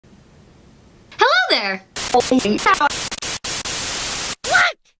there! What?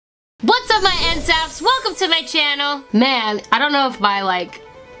 What's up, my NSAFs? Welcome to my channel. Man, I don't know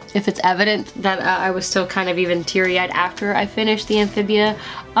if it's evident that I was still kind of even teary-eyed after I finished the Amphibia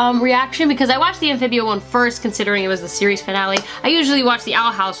reaction, because I watched the Amphibia one first, considering it was the series finale. I usually watch the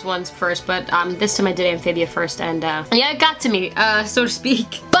Owl House ones first, but this time I did Amphibia first, and yeah, it got to me, so to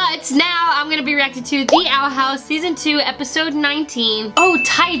speak. But now I'm gonna be reacting to the Owl House Season 2, Episode 19. Oh,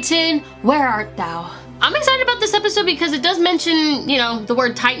 Titan, where art thou? I'm excited about this episode because it does mention, you know, the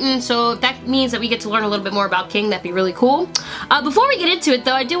word Titan, so if that means that we get to learn a little bit more about King, that'd be really cool. Before we get into it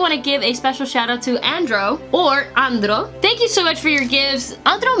though, I do want to give a special shout out to Andro, or Andro. Thank you so much for your gifts.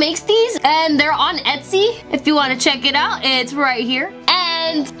 Andro makes these, and they're on Etsy. If you want to check it out, it's right here.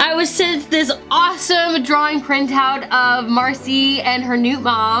 And I was sent this awesome drawing printout of Marcy and her Newt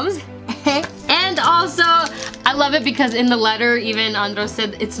moms. And also, I love it because in the letter, even Andro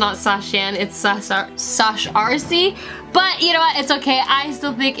said it's not Sashan, it's Sash Arcee. But you know what, it's okay. I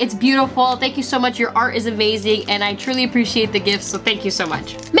still think it's beautiful. Thank you so much. Your art is amazing, and I truly appreciate the gifts, so thank you so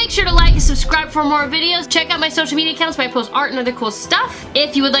much. Make sure to like and subscribe for more videos. Check out my social media accounts where I post art and other cool stuff.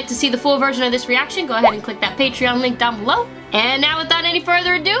 If you would like to see the full version of this reaction, go ahead and click that Patreon link down below. And now, without any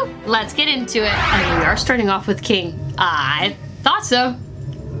further ado, let's get into it. And we are starting off with King. I thought so.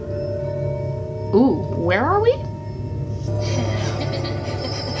 Ooh, where are we?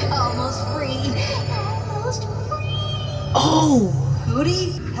 Almost free. Almost free. Oh!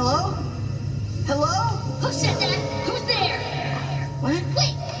 Hootie? Hello? Hello? Who said that? Who's there? What?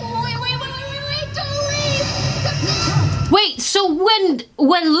 Wait, don't leave! Wait, so when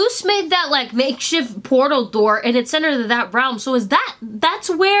Luce made that like makeshift portal door and it sent her to that realm, so that's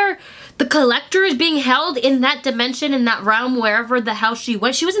where the Collector is being held, in that dimension, in that realm, wherever the hell she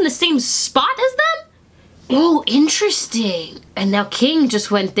went? She was in the same spot as them? Oh, interesting. And now King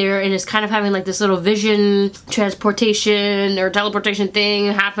just went there and is kind of having like this little vision transportation or teleportation thing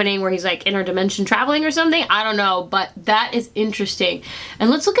happening where he's like interdimension traveling or something. I don't know, but that is interesting.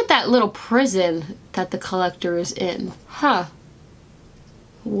 And let's look at that little prison that the Collector is in. Huh.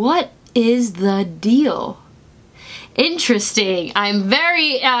 What is the deal? Interesting. I'm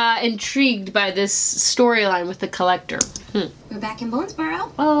very intrigued by this storyline with the Collector. We're back in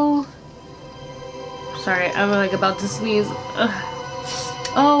Bonesboro. Oh. Sorry, I'm like about to sneeze. Ugh.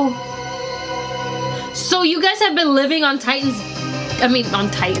 Oh. So you guys have been living on Titans. I mean,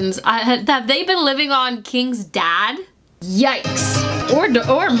 on Titans. Have they been living on King's dad? Yikes.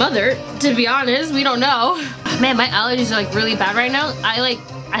 Or mother, to be honest. We don't know. Man, my allergies are like really bad right now. I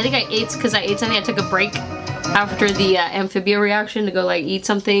think I ate because I ate something. I took a break after the Amphibia reaction to go like eat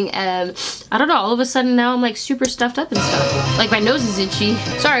something, and I don't know, all of a sudden now I'm like super stuffed up and stuff. Like my nose is itchy.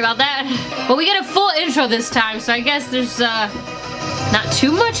 Sorry about that. But we get a full intro this time, so I guess there's not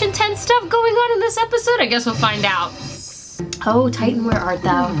too much intense stuff going on in this episode. I guess we'll find out. Oh, Titan, where art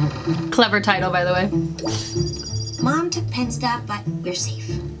thou? Clever title, by the way. Mom took pen stuff, but we're safe.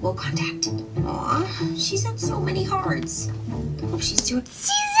 We'll contact. Aw, she's had so many hearts. Hope she's doing.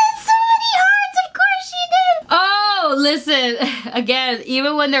 Oh, listen, again,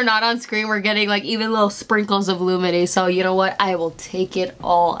 even when they're not on screen, we're getting like even little sprinkles of Lumity. So you know what? I will take it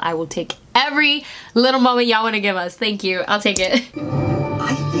all. I will take every little moment y'all want to give us. Thank you. I'll take it.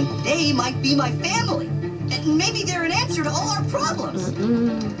 I think they might be my family. And maybe they're an answer to all our problems.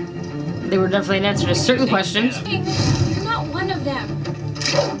 They were definitely an answer to certain questions. King, you're not one of them.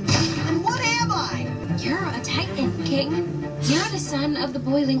 And what am I? You're a Titan, King. You're the son of the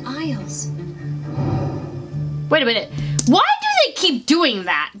Boiling Isles. Wait a minute. Why do they keep doing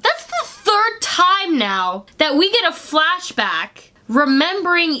that? That's the third time now that we get a flashback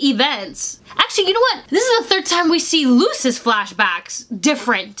remembering events. Actually, you know what? This is the third time we see Luce's flashbacks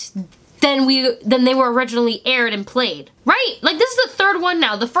different than they were originally aired and played. Right? Like, this is the third one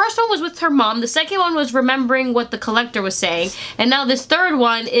now. The first one was with her mom. The second one was remembering what the Collector was saying. And now this third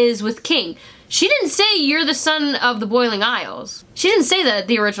one is with King. She didn't say you're the son of the Boiling Isles. She didn't say that at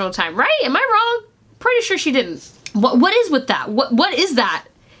the original time, right? Am I wrong? Pretty sure she didn't. What is with that? What is that?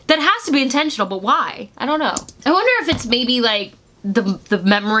 That has to be intentional, but why? I don't know. I wonder if it's maybe like the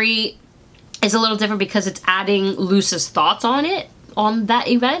memory is a little different because it's adding Luce's thoughts on it, on that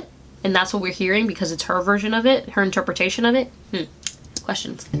event, and that's what we're hearing because it's her version of it, her interpretation of it.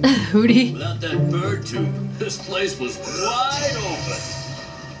 Questions. Hootie. Without that bird tube, this place was wide open.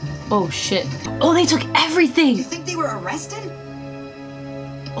 Oh shit. Oh, they took everything. You think they were arrested?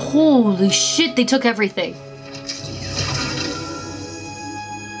 Holy shit, they took everything.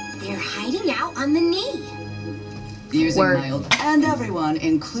 They're hiding out on the knee. Using Word. mild, and everyone,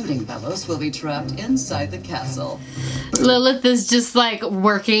 including Bellos, will be trapped inside the castle. Lilith is just like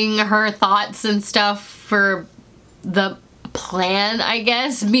working her thoughts and stuff for the plan, I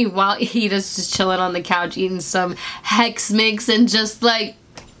guess. Meanwhile, Ida's just chilling on the couch eating some Hex Mix and just like,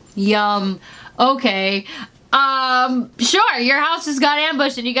 yum. Okay. Sure, your house just got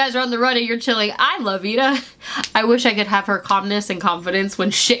ambushed and you guys are on the run and you're chilling. I love Ida. I wish I could have her calmness and confidence when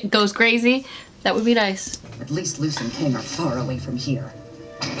shit goes crazy. That would be nice. At least Luce and King are far away from here.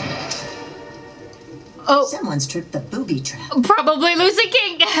 Oh, Someone's tripped the booby trap. probably Lucy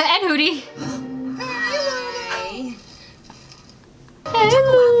King and Hootie. Hi.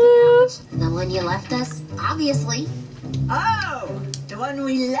 Hello. The one you left us, obviously. Oh, the one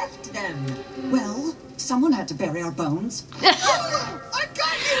we left them. Well, someone had to bury our bones.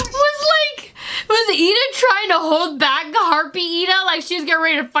 Was Ida trying to hold back Harpy Ida? Like she's getting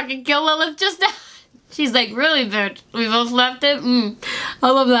ready to fucking kill Lilith just now? She's like, really, bitch? We both left it? I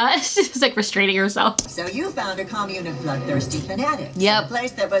love that. She's like restraining herself. So you found a commune of bloodthirsty fanatics. Yep. A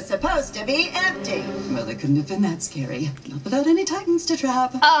place that was supposed to be empty. Well, it couldn't have been that scary. Not without any titans to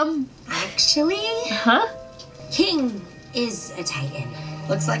trap. Actually, Huh? King is a Titan.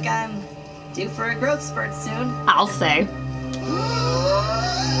 Looks like I'm due for a growth spurt soon. I'll say.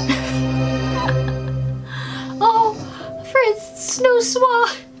 Oh, Prince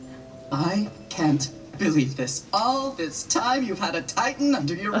Snowswa. I can't believe this. All this time you've had a titan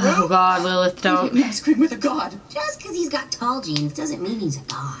under your roof. Oh God, Lilith, don't. Eating ice cream with a god. Just because he's got tall genes doesn't mean he's a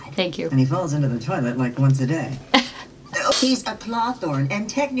god. Thank you. And he falls into the toilet like once a day. He's a Clawthorn and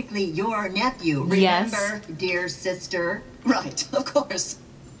technically your nephew. Yes. Remember, dear sister? Right, of course.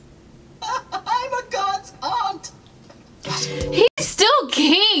 I'm a god's aunt. He's still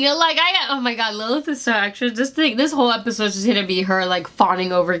king. Like oh my God, Lilith is so extra. Just think, this whole episode is just gonna be her like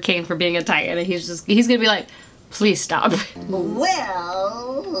fawning over King for being a Titan, and he's gonna be like, please stop. Well,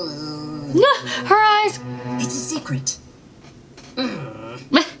 Her eyes. it's a secret.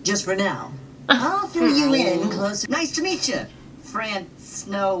 Just for now. I'll fill you in closer. Nice to meet you,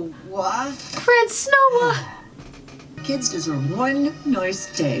 Francois. Prince Snowa. Kids deserve one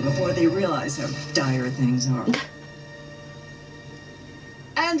nice day before they realize how dire things are.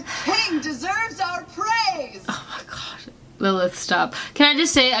 And King deserves our praise! Oh my God. Lilith, stop. Can I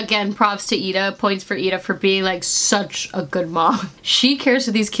just say again, props to Ida, points for Ida for being like such a good mom. She cares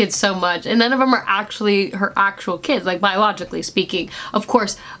for these kids so much, and none of them are actually her actual kids, like biologically speaking. Of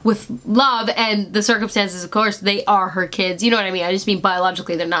course, with love and the circumstances, of course, they are her kids. You know what I mean? I just mean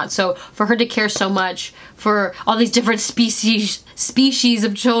biologically they're not. So for her to care so much for all these different species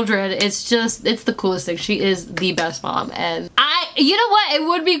of children, it's the coolest thing. She is the best mom. And you know what? It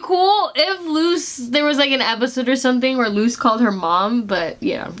would be cool if Luce, there was like an episode or something where Luce called her mom, but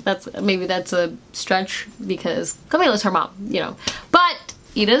you know, maybe that's a stretch because Camila's her mom, you know. But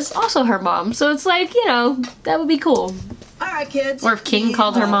Ida's also her mom, so it's like, you know, that would be cool. Alright, kids. Or if King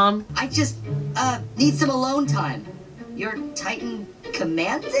called her mom. I just, need some alone time. Your Titan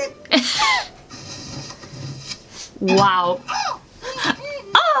commands it? Wow.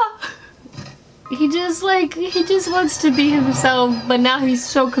 He just wants to be himself, but now he's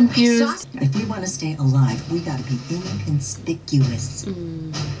so confused. If we want to stay alive, we gotta be inconspicuous.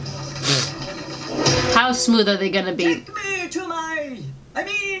 How smooth are they gonna be? Take me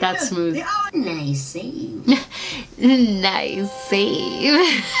to That's smooth. Nice save. Nice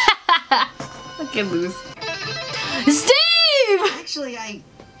save. Fucking loose. Steve! Actually, I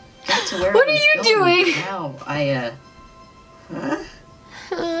got to where What I are was you going. doing? Now,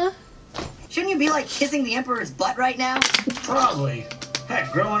 huh? Shouldn't you be like kissing the Emperor's butt right now? Probably.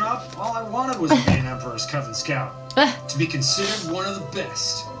 Heck, growing up, all I wanted was to be an Emperor's Cub and Scout. To be considered one of the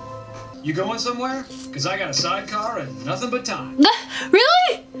best. You going somewhere? Because I got a sidecar and nothing but time.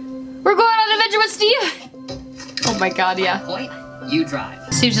 Really? We're going on an adventure with Steve? Oh my God, yeah. Point, you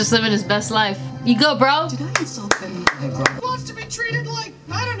drive. Steve's just living his best life. You go, bro. Did I insult him? Wants to be treated like,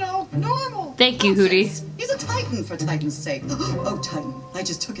 I don't know, normal. Thank you, Hootie. He's a Titan, for Titan's sake. Oh, Titan, I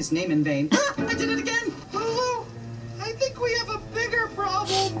just took his name in vain. I did it again. Lulu, I think we have a bigger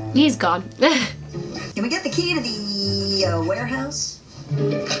problem. He's gone. Can we get the key to the warehouse?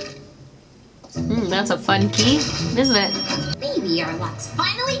 That's a fun key, isn't it? Maybe our luck's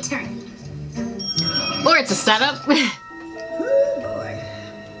finally turning. Or it's a setup. Oh, boy.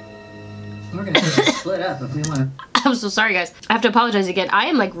 We're gonna have to split up if we want to. I'm so sorry, guys. I have to apologize again. I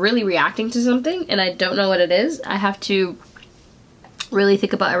am like really reacting to something and I don't know what it is. I have to really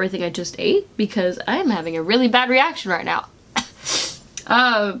think about everything I just ate because I am having a really bad reaction right now.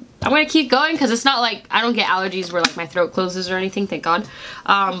 I'm gonna keep going because it's not like I don't get allergies where like my throat closes or anything, thank God.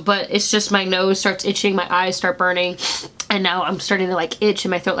 But it's just my nose starts itching, my eyes start burning, and now I'm starting to like itch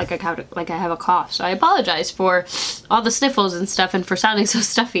in my throat like I have a cough. So I apologize for all the sniffles and stuff and for sounding so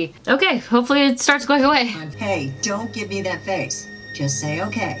stuffy. Okay, hopefully it starts going away. Hey, don't give me that face. Just say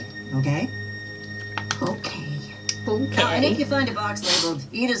okay, okay? Okay. Oh, and if you find a box labeled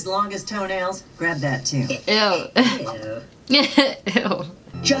Edith's longest toenails, grab that too. Ew. Ew.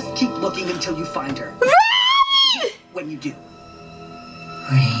 Just keep looking until you find her. Rain! When you do.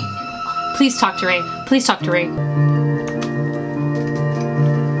 Rain. Please talk to Rain. Please talk to Rain.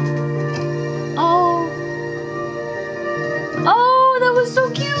 Oh. Oh, that was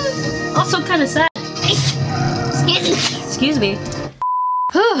so cute. Also kind of sad. Excuse me.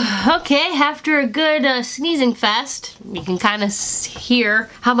 Okay, after a good sneezing fest, you can kind of hear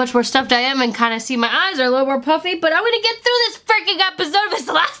how much more stuffed I am and kind of see my eyes are a little more puffy, but I'm gonna get through this freaking episode. It's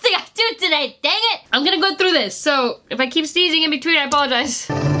the last thing I do today, dang it! I'm gonna go through this, so if I keep sneezing in between, I apologize.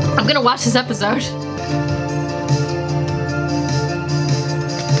 I'm gonna watch this episode.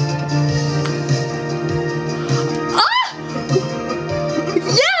 Ah!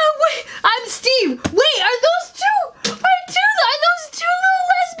 Yeah, wait, I'm Steve. Wait, are those two? Are those two little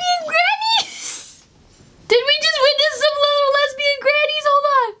lesbian grannies? Did we just witness some little lesbian grannies? Hold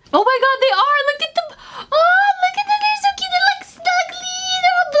on. Oh my God, they are. Look at them. Oh, look at them. They're so cute. They're like snuggly.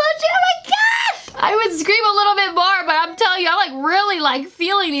 They're all blushing. Oh my God. I would scream a little bit more, but I'm telling you, I'm like really like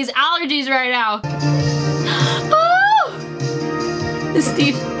feeling these allergies right now. Oh, it's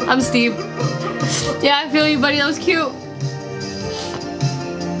Steve. I'm Steve. Yeah, I feel you, buddy. That was cute.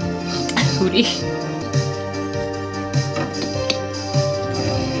 Hootie.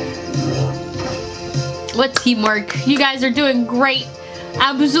 What teamwork. You guys are doing great.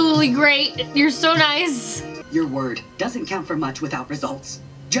 Absolutely great. You're so nice. Your word doesn't count for much without results.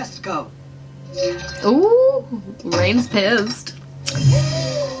 Just go. Ooh, Rain's pissed.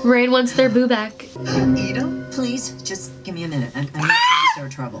 Rain wants their boo back. Ida, please, just give me a minute. I'm not going to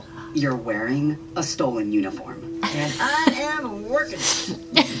start trouble. You're wearing a stolen uniform. And I am working.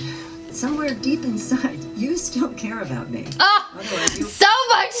 Somewhere deep inside, you still care about me. Oh, Otherwise you... so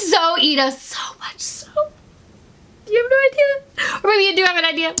much so, Ida. So much so. You have no idea? Or maybe you do have an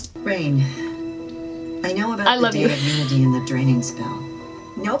idea. Rain, I know about I the love day you. of unity and the draining spell.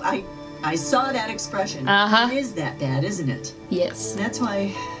 Nope, I saw that expression. Uh-huh. It is that bad, isn't it? Yes. That's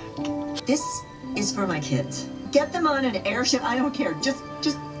why this is for my kids. Get them on an airship. I don't care. Just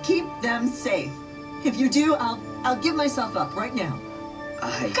keep them safe. If you do, I'll give myself up right now.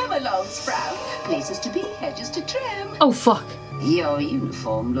 Come along, Sprout. Places to be, hedges to trim. Oh, fuck. Your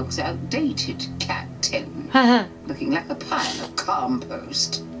uniform looks outdated, Captain. Haha. Looking like a pile of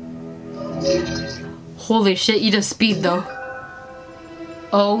compost. Holy shit, Ida speed though.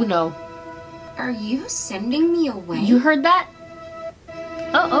 Oh no. Are you sending me away? You heard that?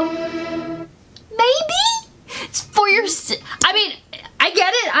 Uh-oh. Maybe? It's for your I mean, I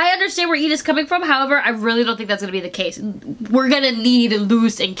get it. I understand where Ida's coming from. However, I really don't think that's going to be the case. We're going to need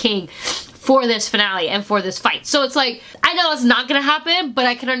Luce and King for this finale and for this fight. So it's like, I know it's not going to happen, but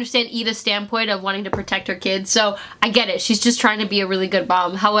I can understand Ida's standpoint of wanting to protect her kids. So I get it. She's just trying to be a really good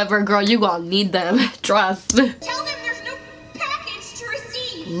mom. However, girl, you gonna need them. Trust. Tell them there's no package to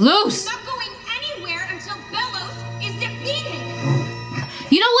receive. Luce! I'm not going anywhere until Bellows is defeated.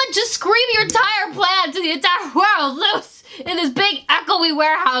 You know what? Just scream your entire plan to the entire world, Luce! In this big echoey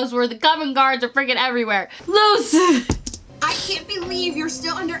warehouse where the coven guards are freaking everywhere. Luce! I can't believe you're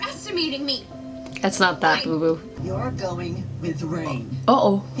still underestimating me. That's not that, boo-boo. You're going with Rain.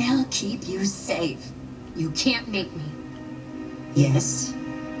 Uh-oh. They'll keep you safe. You can't make me. Yes,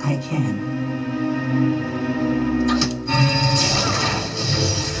 I can.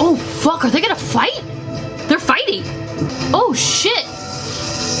 Oh, fuck. Are they gonna fight? They're fighting. Oh, shit.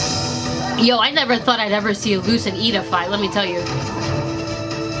 Yo, I never thought I'd ever see Luce and Ida fight, let me tell you.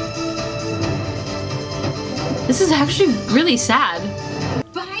 This is actually really sad.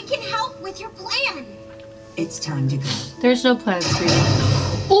 But I can help with your plan. It's time to go. There's no plans for you.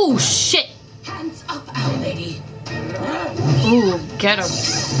 Oh, shit. Hands up, Owl Lady. Ooh, get him.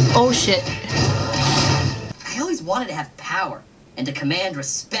 Oh, shit. I always wanted to have power and to command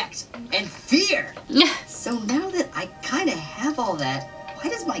respect and fear. So now that I kind of have all that, why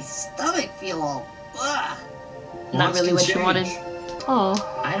does my stomach feel all ugh? Not really what you wanted. Oh.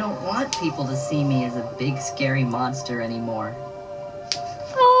 I don't want people to see me as a big scary monster anymore.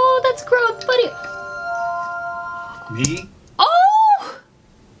 Oh, that's growth, buddy. Me? Oh!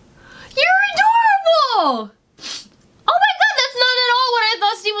 You're adorable! Oh my god, that's not at all what I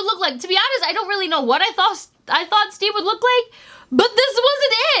thought Steve would look like. To be honest, I don't really know what I thought Steve would look like, But this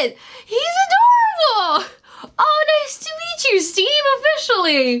wasn't it. He's adorable. Oh, nice to meet you, Steve,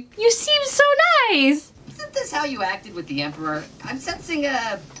 officially. You seem so nice. Isn't this how you acted with the Emperor? I'm sensing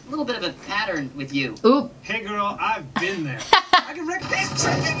a little bit of a pattern with you. Oop. Hey girl, I've been there. I can recognize. He's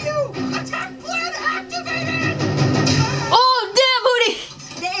tricking you! Attack plan activated! Oh, damn, Hootie.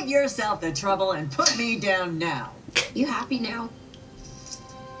 Save yourself the trouble and put me down now. You happy now?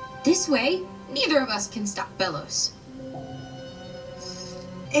 This way, neither of us can stop Bellows.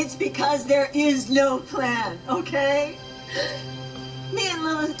 It's because there is no plan, okay? Me and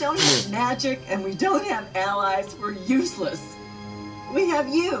Lilith don't have magic and we don't have allies. We're useless. We have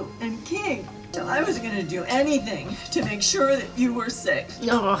you and King. So I was gonna do anything to make sure that you were safe.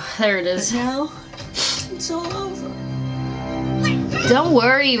 Oh, there it But is. now, it's all over. Don't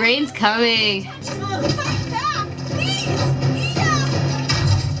worry, rain's coming.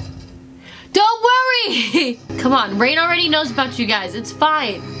 Don't worry! Come on, Rain already knows about you guys. It's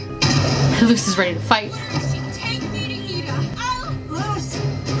fine. Luce is ready to fight. Take me to Ida. Luce,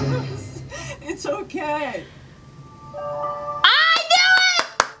 it's okay. I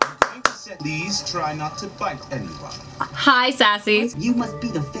knew it! Please try not to bite anyone. Hi, Sassy. You must be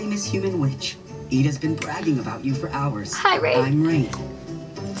the famous human witch. Ida's been bragging about you for hours. Hi, Rain. I'm Rain.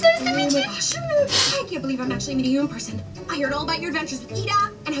 Nice to meet you. I can't believe I'm actually meeting you in person. I heard all about your adventures with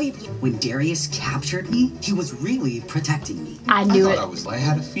Ida and how you became. When Darius captured me, he was really protecting me. I knew it. I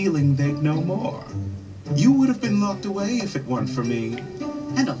had a feeling they'd know more. You would have been locked away if it weren't for me.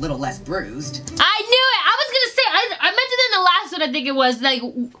 And a little less bruised. I knew it. I was gonna say. I mentioned in the last one. I think it was like,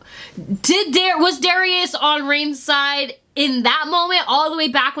 was Darius on Rain's side in that moment, all the way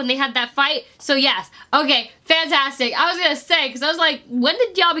back when they had that fight? So yes. Okay. Fantastic. I was gonna say because I was like, when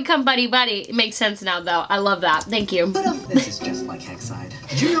did y'all become buddy buddy? It makes sense now though. I love that. Thank you. This is just like Hexside.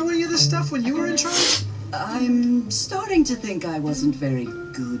 Did you know any of this stuff when you were in charge? I'm starting to think I wasn't very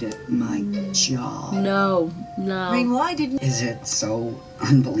good at my job. No. Rain, why didn't... Is it so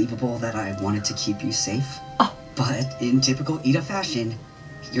unbelievable that I wanted to keep you safe? Oh. But in typical Ida fashion,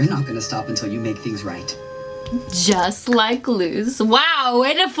 you're not gonna stop until you make things right. Just like Luz. Wow,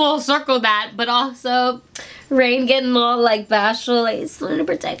 way to full circle that. But also, Rain getting all like bashful, like slowly to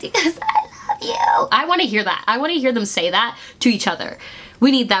protect you because I love you. I want to hear that. I want to hear them say that to each other. We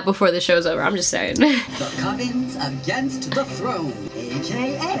need that before the show's over. I'm just saying. The Covens against the throne,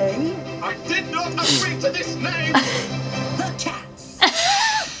 aka... I did not agree to this name! The Cats.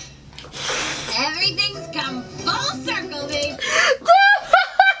 Everything's come full circle, babe.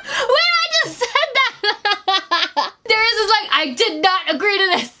 Wait, I just said that. Darius is like, I did not agree to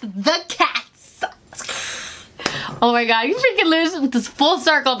this. The Cats. Oh my god, you freaking lose with this full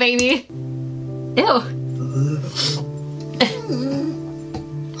circle, baby. Ew.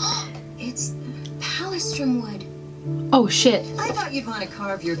 It's Palisman wood. Oh shit. I thought you'd want to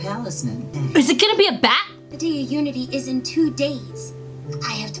carve your Palisman. Is it gonna be a bat? The Day of Unity is in 2 days.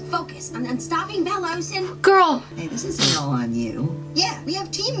 I have to focus on stopping Bellows and... Girl. Hey, this isn't all on you. Yeah, we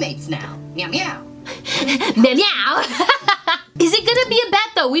have teammates now. Meow meow. Meow. Is it gonna be a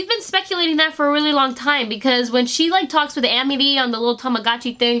bat though? We've been speculating that for a really long time because when she like talks with Amity on the little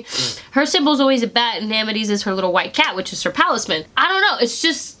Tamagotchi thing, her symbol's always a bat and Amity's is her little white cat, which is her Palisman. I don't know, it's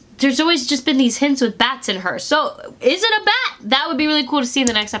just, there's always just been these hints with bats in her. So, is it a bat? That would be really cool to see in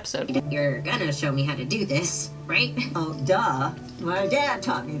the next episode. You're gonna show me how to do this, right? Oh, duh. My dad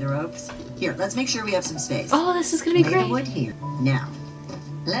taught me the ropes. Here, let's make sure we have some space. Oh, this is gonna be Lay the great. wood here. Now,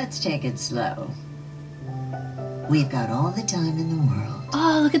 let's take it slow. We've got all the time in the world.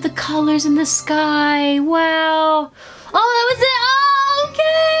 Oh, look at the colors in the sky. Wow. Oh, that was it. Oh,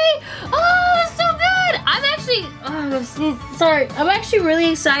 okay. Oh, that's so good. I'm actually, sorry. I'm actually really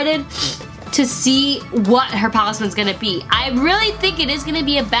excited to see what her Palisman's gonna be. I really think it is gonna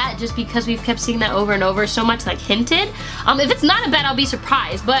be a bat just because we've kept seeing that over and over so much, like hinted. If it's not a bat, I'll be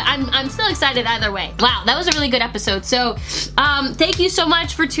surprised, but I'm still excited either way. Wow, that was a really good episode. So, thank you so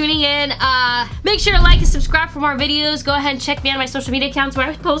much for tuning in. Make sure to like and subscribe for more videos. Go ahead and check me out on my social media accounts where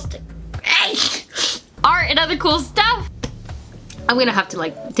I post art and other cool stuff. I'm gonna have to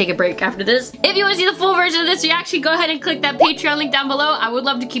like take a break after this. If you want to see the full version of this reaction, go ahead and click that Patreon link down below. I would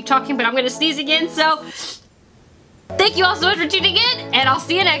love to keep talking, but I'm gonna sneeze again. So thank you all so much for tuning in, and I'll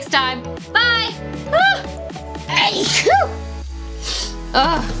see you next time. Bye. Hey.